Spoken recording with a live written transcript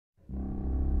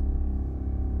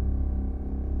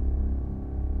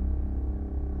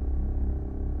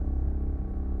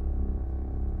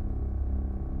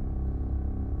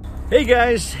Hey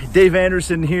guys, Dave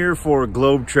Anderson here for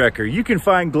Globe Trekker. You can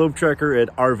find Globe Trekker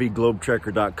at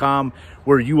rvglobetrekker.com,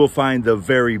 where you will find the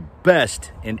very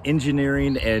best in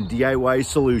engineering and DIY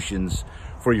solutions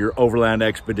for your overland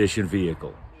expedition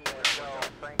vehicle.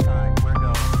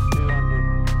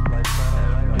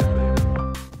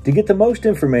 To get the most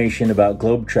information about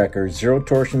Globe Trekker's zero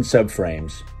torsion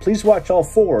subframes, please watch all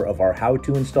 4 of our how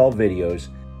to install videos,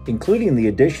 including the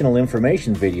additional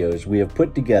information videos we have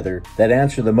put together that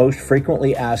answer the most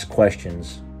frequently asked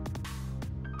questions,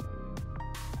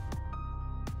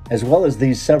 as well as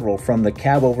these several from the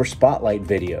Cab Over Spotlight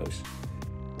videos.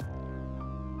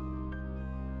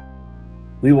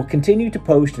 We will continue to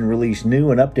post and release new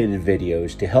and updated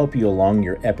videos to help you along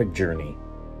your epic journey.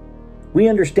 We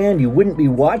understand you wouldn't be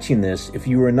watching this if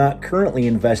you were not currently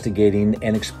investigating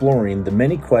and exploring the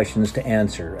many questions to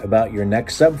answer about your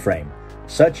next subframe,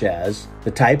 such as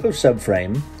the type of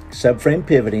subframe, subframe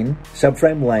pivoting,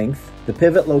 subframe length, the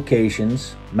pivot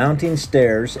locations, mounting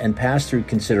stairs and pass-through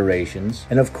considerations,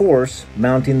 and of course,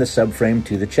 mounting the subframe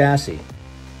to the chassis.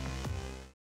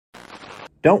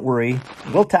 Don't worry,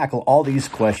 we'll tackle all these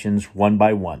questions one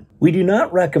by one. We do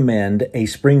not recommend a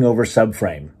spring-over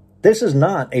subframe. This is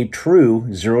not a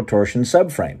true zero-torsion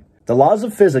subframe. The laws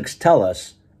of physics tell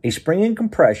us a spring in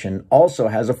compression also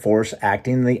has a force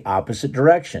acting in the opposite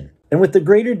direction. And with the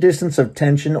greater distance of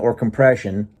tension or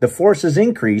compression, the force is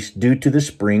increased due to the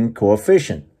spring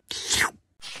coefficient.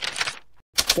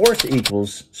 Force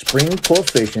equals spring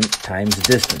coefficient times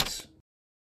distance.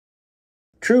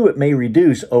 True, it may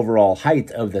reduce overall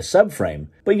height of the subframe,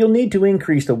 but you'll need to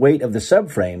increase the weight of the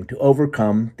subframe to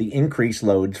overcome the increased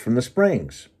loads from the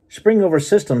springs. Spring-over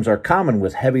systems are common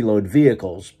with heavy load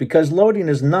vehicles because loading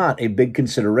is not a big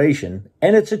consideration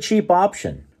and it's a cheap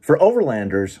option. For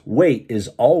overlanders, weight is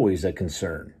always a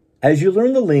concern. As you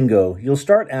learn the lingo, you'll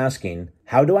start asking,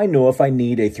 how do I know if I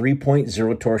need a 3-point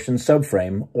zero torsion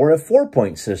subframe or a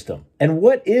 4-point system? And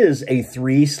what is a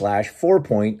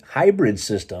 3/4-point hybrid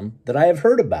system that I have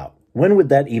heard about? When would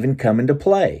that even come into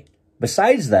play?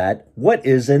 Besides that, what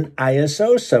is an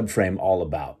ISO subframe all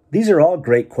about? These are all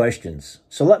great questions.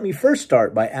 So let me first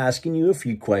start by asking you a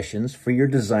few questions for your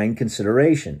design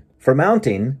consideration. For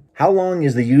mounting, how long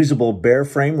is the usable bare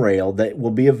frame rail that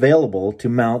will be available to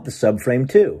mount the subframe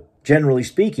to? Generally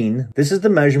speaking, this is the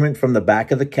measurement from the back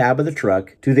of the cab of the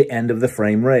truck to the end of the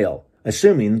frame rail,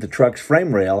 assuming the truck's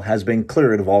frame rail has been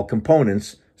cleared of all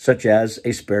components, such as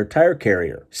a spare tire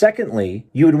carrier. Secondly,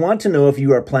 you would want to know if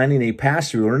you are planning a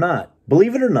pass-through or not.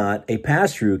 Believe it or not, a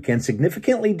pass-through can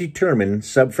significantly determine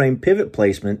subframe pivot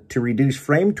placement to reduce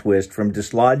frame twist from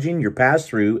dislodging your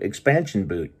pass-through expansion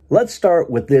boot. Let's start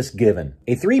with this given.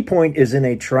 A 3-point is in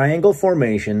a triangle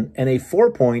formation and a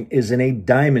 4-point is in a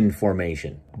diamond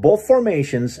formation. Both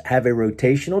formations have a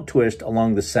rotational twist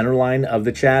along the center line of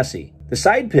the chassis. The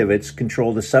side pivots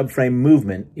control the subframe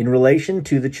movement in relation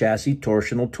to the chassis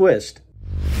torsional twist.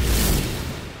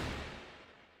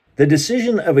 The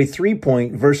decision of a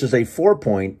 3-point versus a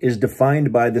 4-point is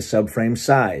defined by the subframe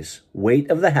size,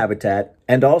 weight of the habitat,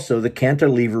 and also the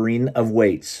cantilevering of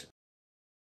weights.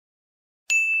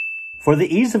 For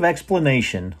the ease of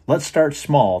explanation, let's start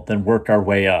small, then work our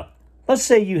way up. Let's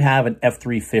say you have an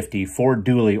F-350 Ford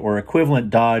Dually or equivalent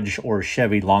Dodge or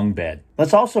Chevy long bed.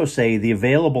 Let's also say the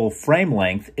available frame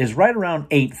length is right around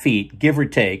 8 feet, give or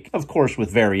take, of course with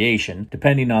variation,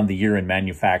 depending on the year and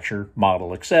manufacturer,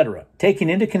 model, etc. Taking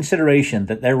into consideration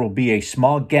that there will be a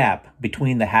small gap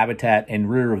between the habitat and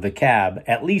rear of the cab,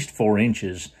 at least 4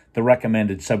 inches, the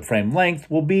recommended subframe length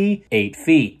will be 8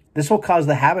 feet. This will cause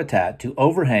the habitat to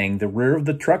overhang the rear of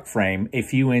the truck frame a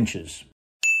few inches.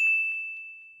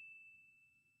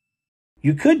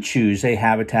 You could choose a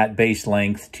habitat base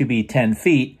length to be 10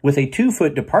 feet with a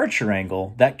 2-foot departure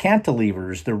angle that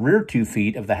cantilevers the rear 2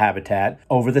 feet of the habitat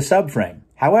over the subframe.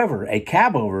 However, a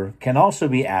cab over can also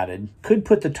be added, could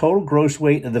put the total gross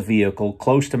weight of the vehicle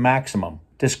close to maximum.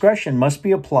 Discretion must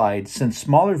be applied since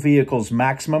smaller vehicles'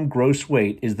 maximum gross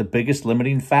weight is the biggest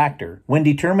limiting factor when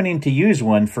determining to use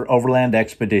one for overland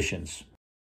expeditions.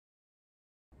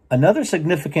 Another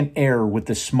significant error with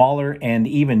the smaller and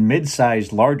even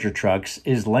mid-sized larger trucks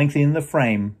is lengthening the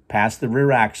frame past the rear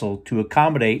axle to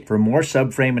accommodate for more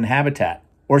subframe and habitat,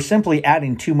 or simply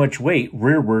adding too much weight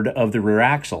rearward of the rear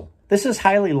axle. This is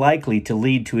highly likely to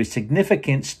lead to a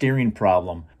significant steering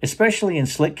problem, especially in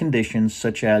slick conditions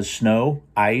such as snow,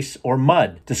 ice, or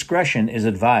mud. Discretion is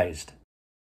advised.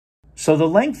 So the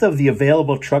length of the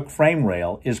available truck frame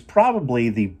rail is probably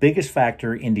the biggest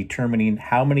factor in determining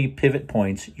how many pivot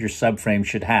points your subframe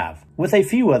should have, with a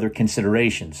few other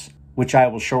considerations, which I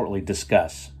will shortly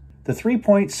discuss. The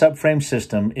 3-point subframe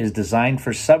system is designed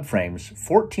for subframes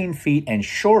 14 feet and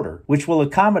shorter, which will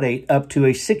accommodate up to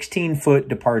a 16-foot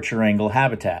departure angle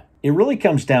habitat. It really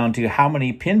comes down to how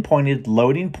many pinpointed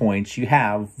loading points you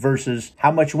have versus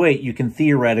how much weight you can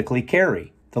theoretically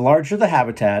carry. The larger the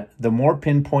habitat, the more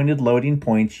pinpointed loading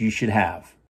points you should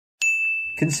have.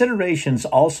 Considerations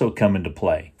also come into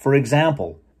play. For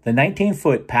example, the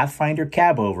 19-foot Pathfinder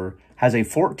cabover has a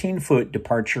 14-foot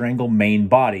departure angle main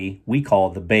body we call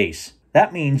the base.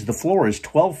 That means the floor is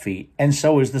 12 feet, and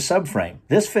so is the subframe.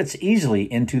 This fits easily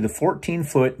into the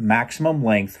 14-foot maximum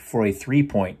length for a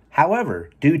 3-point.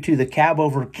 However, due to the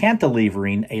cabover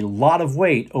cantilevering a lot of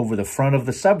weight over the front of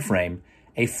the subframe,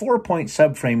 a 4-point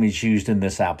subframe is used in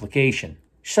this application.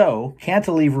 So,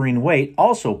 cantilevering weight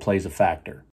also plays a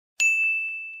factor.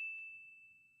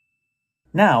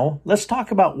 Now, let's talk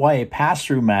about why a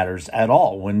pass-through matters at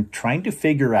all when trying to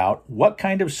figure out what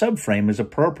kind of subframe is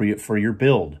appropriate for your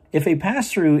build. If a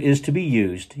pass-through is to be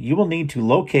used, you will need to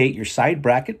locate your side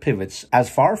bracket pivots as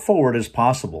far forward as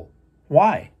possible.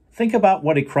 Why? Think about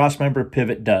what a crossmember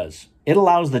pivot does. It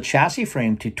allows the chassis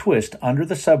frame to twist under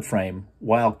the subframe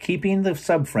while keeping the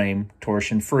subframe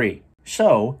torsion-free.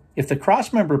 So, if the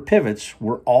crossmember pivots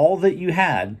were all that you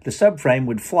had, the subframe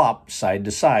would flop side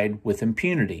to side with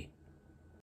impunity.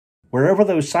 Wherever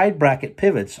those side bracket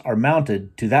pivots are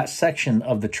mounted to that section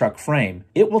of the truck frame,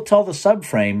 it will tell the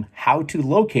subframe how to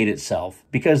locate itself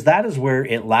because that is where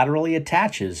it laterally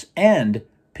attaches and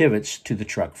pivots to the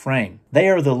truck frame. They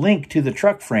are the link to the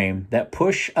truck frame that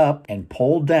push up and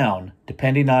pull down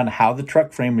depending on how the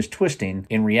truck frame is twisting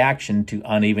in reaction to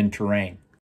uneven terrain.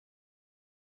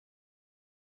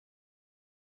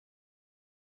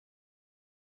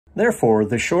 Therefore,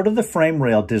 the shorter the frame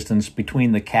rail distance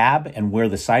between the cab and where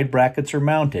the side brackets are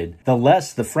mounted, the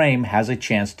less the frame has a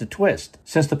chance to twist.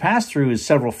 Since the pass-through is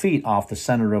several feet off the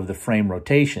center of the frame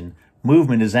rotation,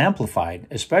 movement is amplified,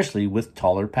 especially with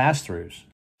taller pass-throughs.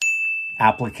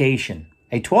 Application.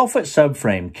 A 12-foot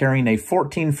subframe carrying a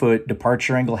 14-foot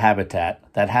departure angle habitat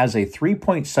that has a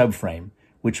 3-point subframe,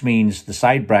 which means the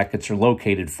side brackets are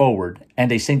located forward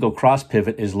and a single cross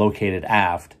pivot is located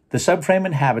aft. The subframe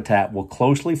and habitat will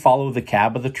closely follow the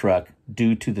cab of the truck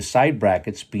due to the side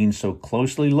brackets being so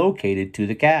closely located to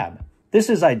the cab. This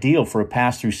is ideal for a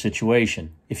pass-through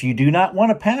situation. If you do not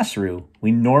want a pass-through,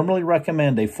 we normally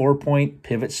recommend a 4-point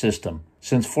pivot system,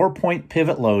 since 4-point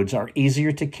pivot loads are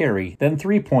easier to carry than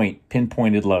 3-point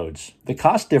pinpointed loads. The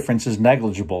cost difference is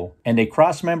negligible, and a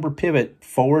cross-member pivot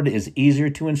forward is easier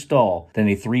to install than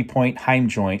a 3-point heim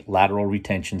joint lateral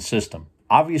retention system.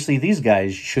 Obviously, these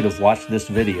guys should have watched this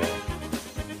video.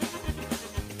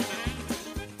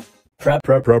 Pro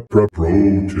tip.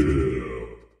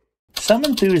 Some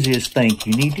enthusiasts think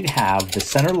you need to have the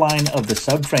center line of the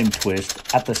subframe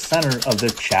twist at the center of the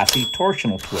chassis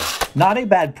torsional twist. Not a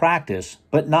bad practice,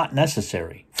 but not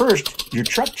necessary. First, your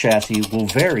truck chassis will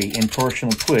vary in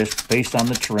torsional twist based on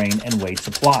the terrain and weight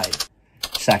supplied.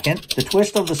 Second, the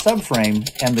twist of the subframe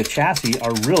and the chassis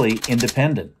are really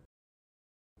independent.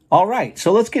 Alright,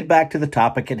 so let's get back to the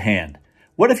topic at hand.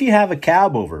 What if you have a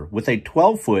cabover with a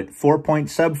 12-foot 4-point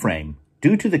subframe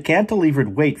due to the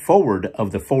cantilevered weight forward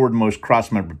of the forwardmost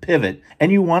crossmember pivot and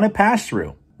you want to pass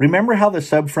through? Remember how the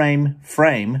subframe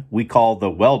frame, we call the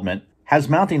weldment, has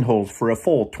mounting holes for a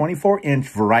full 24-inch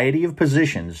variety of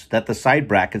positions that the side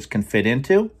brackets can fit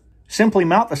into? Simply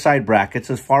mount the side brackets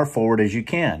as far forward as you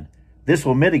can. This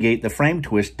will mitigate the frame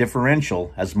twist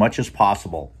differential as much as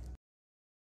possible.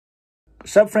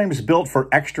 Subframes built for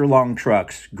extra long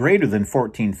trucks, greater than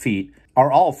 14 feet,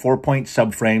 are all 4-point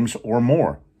subframes or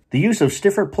more. The use of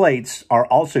stiffer plates are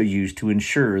also used to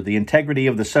ensure the integrity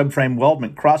of the subframe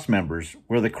weldment crossmembers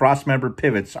where the crossmember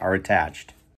pivots are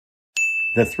attached.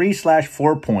 The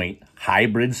 3/4-point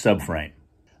hybrid subframe.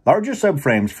 Larger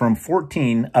subframes from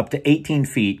 14 up to 18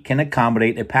 feet can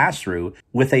accommodate a pass-through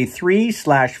with a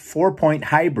 3/4-point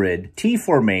hybrid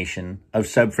T-formation of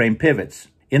subframe pivots.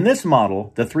 In this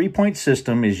model, the 3-point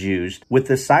system is used with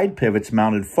the side pivots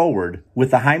mounted forward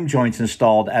with the heim joints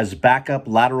installed as backup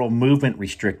lateral movement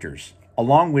restrictors,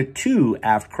 along with 2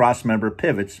 aft crossmember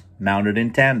pivots mounted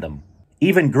in tandem.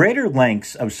 Even greater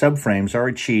lengths of subframes are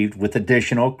achieved with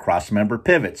additional crossmember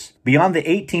pivots. Beyond the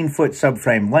 18-foot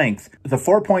subframe length, the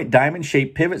 4-point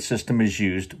diamond-shaped pivot system is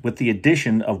used with the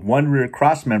addition of 1 rear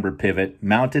crossmember pivot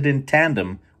mounted in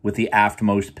tandem with the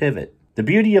aftmost pivot. The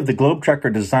beauty of the Globe Trucker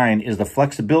design is the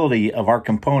flexibility of our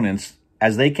components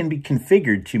as they can be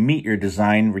configured to meet your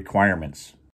design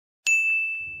requirements.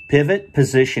 Pivot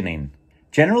positioning.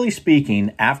 Generally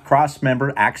speaking, aft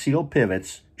crossmember axial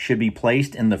pivots should be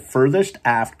placed in the furthest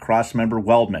aft crossmember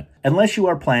weldment, unless you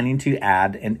are planning to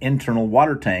add an internal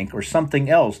water tank or something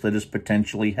else that is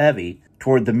potentially heavy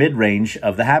toward the mid-range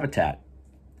of the habitat.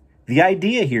 The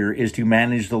idea here is to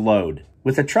manage the load.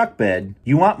 With a truck bed,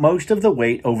 you want most of the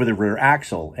weight over the rear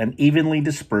axle and evenly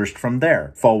dispersed from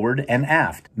there, forward and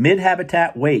aft.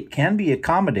 Mid-habitat weight can be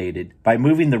accommodated by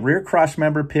moving the rear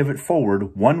crossmember pivot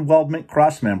forward one weldment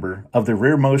crossmember of the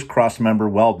rearmost crossmember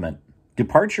weldment.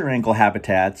 Departure angle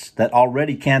habitats that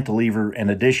already cantilever an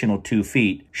additional 2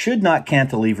 feet should not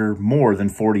cantilever more than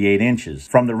 48 inches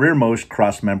from the rearmost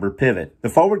crossmember pivot. The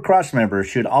forward crossmember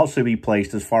should also be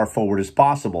placed as far forward as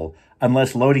possible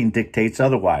unless loading dictates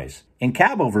otherwise. In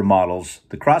cab-over models,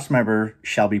 the crossmember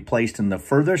shall be placed in the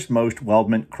furthest most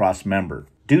weldment crossmember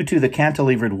due to the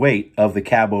cantilevered weight of the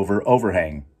cab-over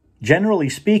overhang. Generally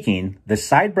speaking, the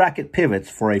side bracket pivots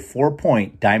for a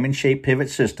 4-point diamond-shaped pivot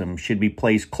system should be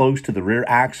placed close to the rear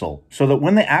axle so that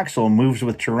when the axle moves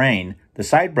with terrain, the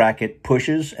side bracket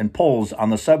pushes and pulls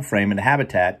on the subframe and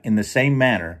habitat in the same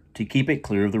manner to keep it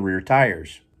clear of the rear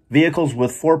tires. Vehicles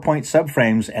with 4-point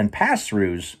subframes and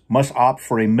pass-throughs must opt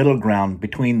for a middle ground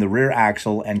between the rear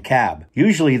axle and cab.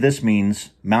 Usually this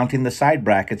means mounting the side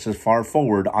brackets as far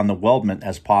forward on the weldment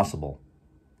as possible.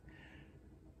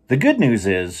 The good news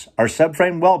is our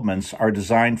subframe weldments are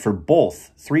designed for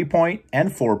both 3-point and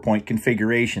 4-point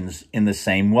configurations in the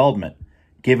same weldment,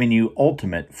 giving you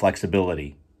ultimate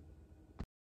flexibility.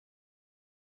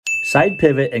 Side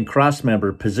pivot and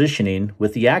crossmember positioning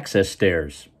with the access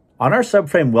stairs. On our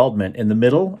subframe weldment in the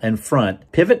middle and front,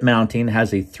 pivot mounting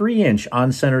has a 3-inch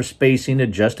on-center spacing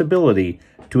adjustability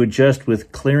to adjust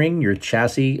with clearing your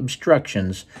chassis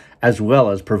obstructions as well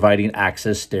as providing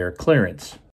access stair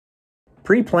clearance.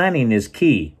 Pre-planning is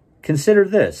key. Consider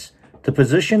this. The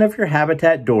position of your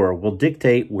habitat door will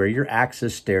dictate where your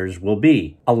access stairs will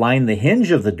be. Align the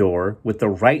hinge of the door with the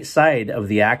right side of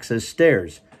the access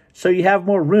stairs, so you have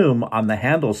more room on the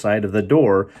handle side of the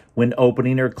door when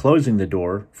opening or closing the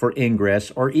door for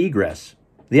ingress or egress.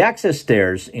 The access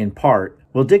stairs, in part,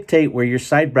 will dictate where your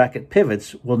side bracket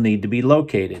pivots will need to be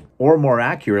located, or more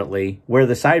accurately, where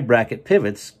the side bracket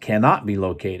pivots cannot be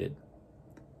located.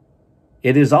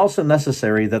 It is also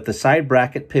necessary that the side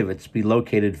bracket pivots be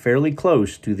located fairly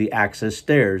close to the access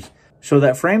stairs so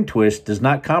that frame twist does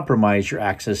not compromise your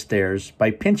access stairs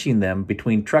by pinching them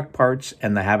between truck parts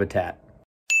and the habitat.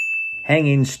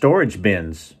 Hanging storage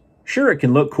bins. Sure, it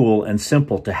can look cool and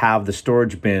simple to have the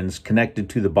storage bins connected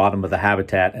to the bottom of the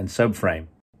habitat and subframe.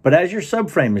 But as your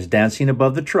subframe is dancing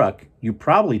above the truck, you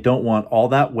probably don't want all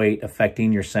that weight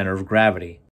affecting your center of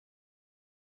gravity.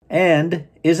 And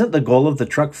isn't the goal of the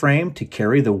truck frame to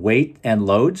carry the weight and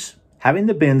loads? Having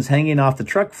the bins hanging off the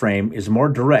truck frame is more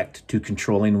direct to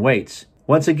controlling weights.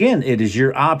 Once again, it is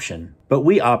your option, but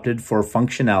we opted for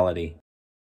functionality.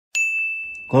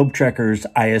 Globetrekker's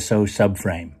ISO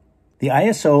subframe. The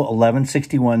ISO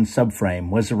 1161 subframe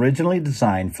was originally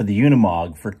designed for the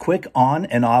Unimog for quick on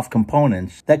and off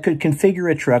components that could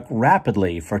configure a truck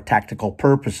rapidly for tactical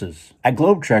purposes. At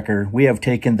Globetrekker, we have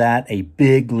taken that a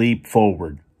big leap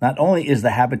forward. Not only is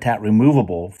the habitat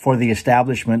removable for the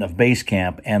establishment of base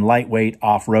camp and lightweight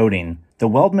off-roading, the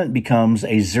weldment becomes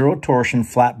a zero-torsion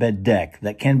flatbed deck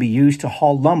that can be used to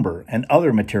haul lumber and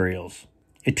other materials.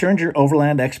 It turns your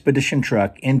Overland expedition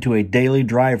truck into a daily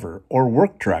driver or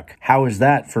work truck. How is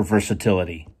that for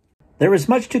versatility? There is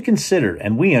much to consider,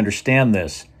 and we understand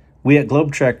this. We at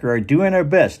Globetrekker are doing our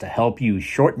best to help you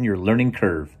shorten your learning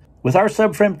curve. With our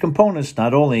subframe components,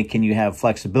 not only can you have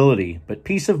flexibility, but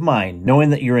peace of mind knowing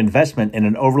that your investment in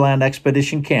an Overland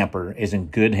expedition camper is in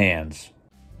good hands.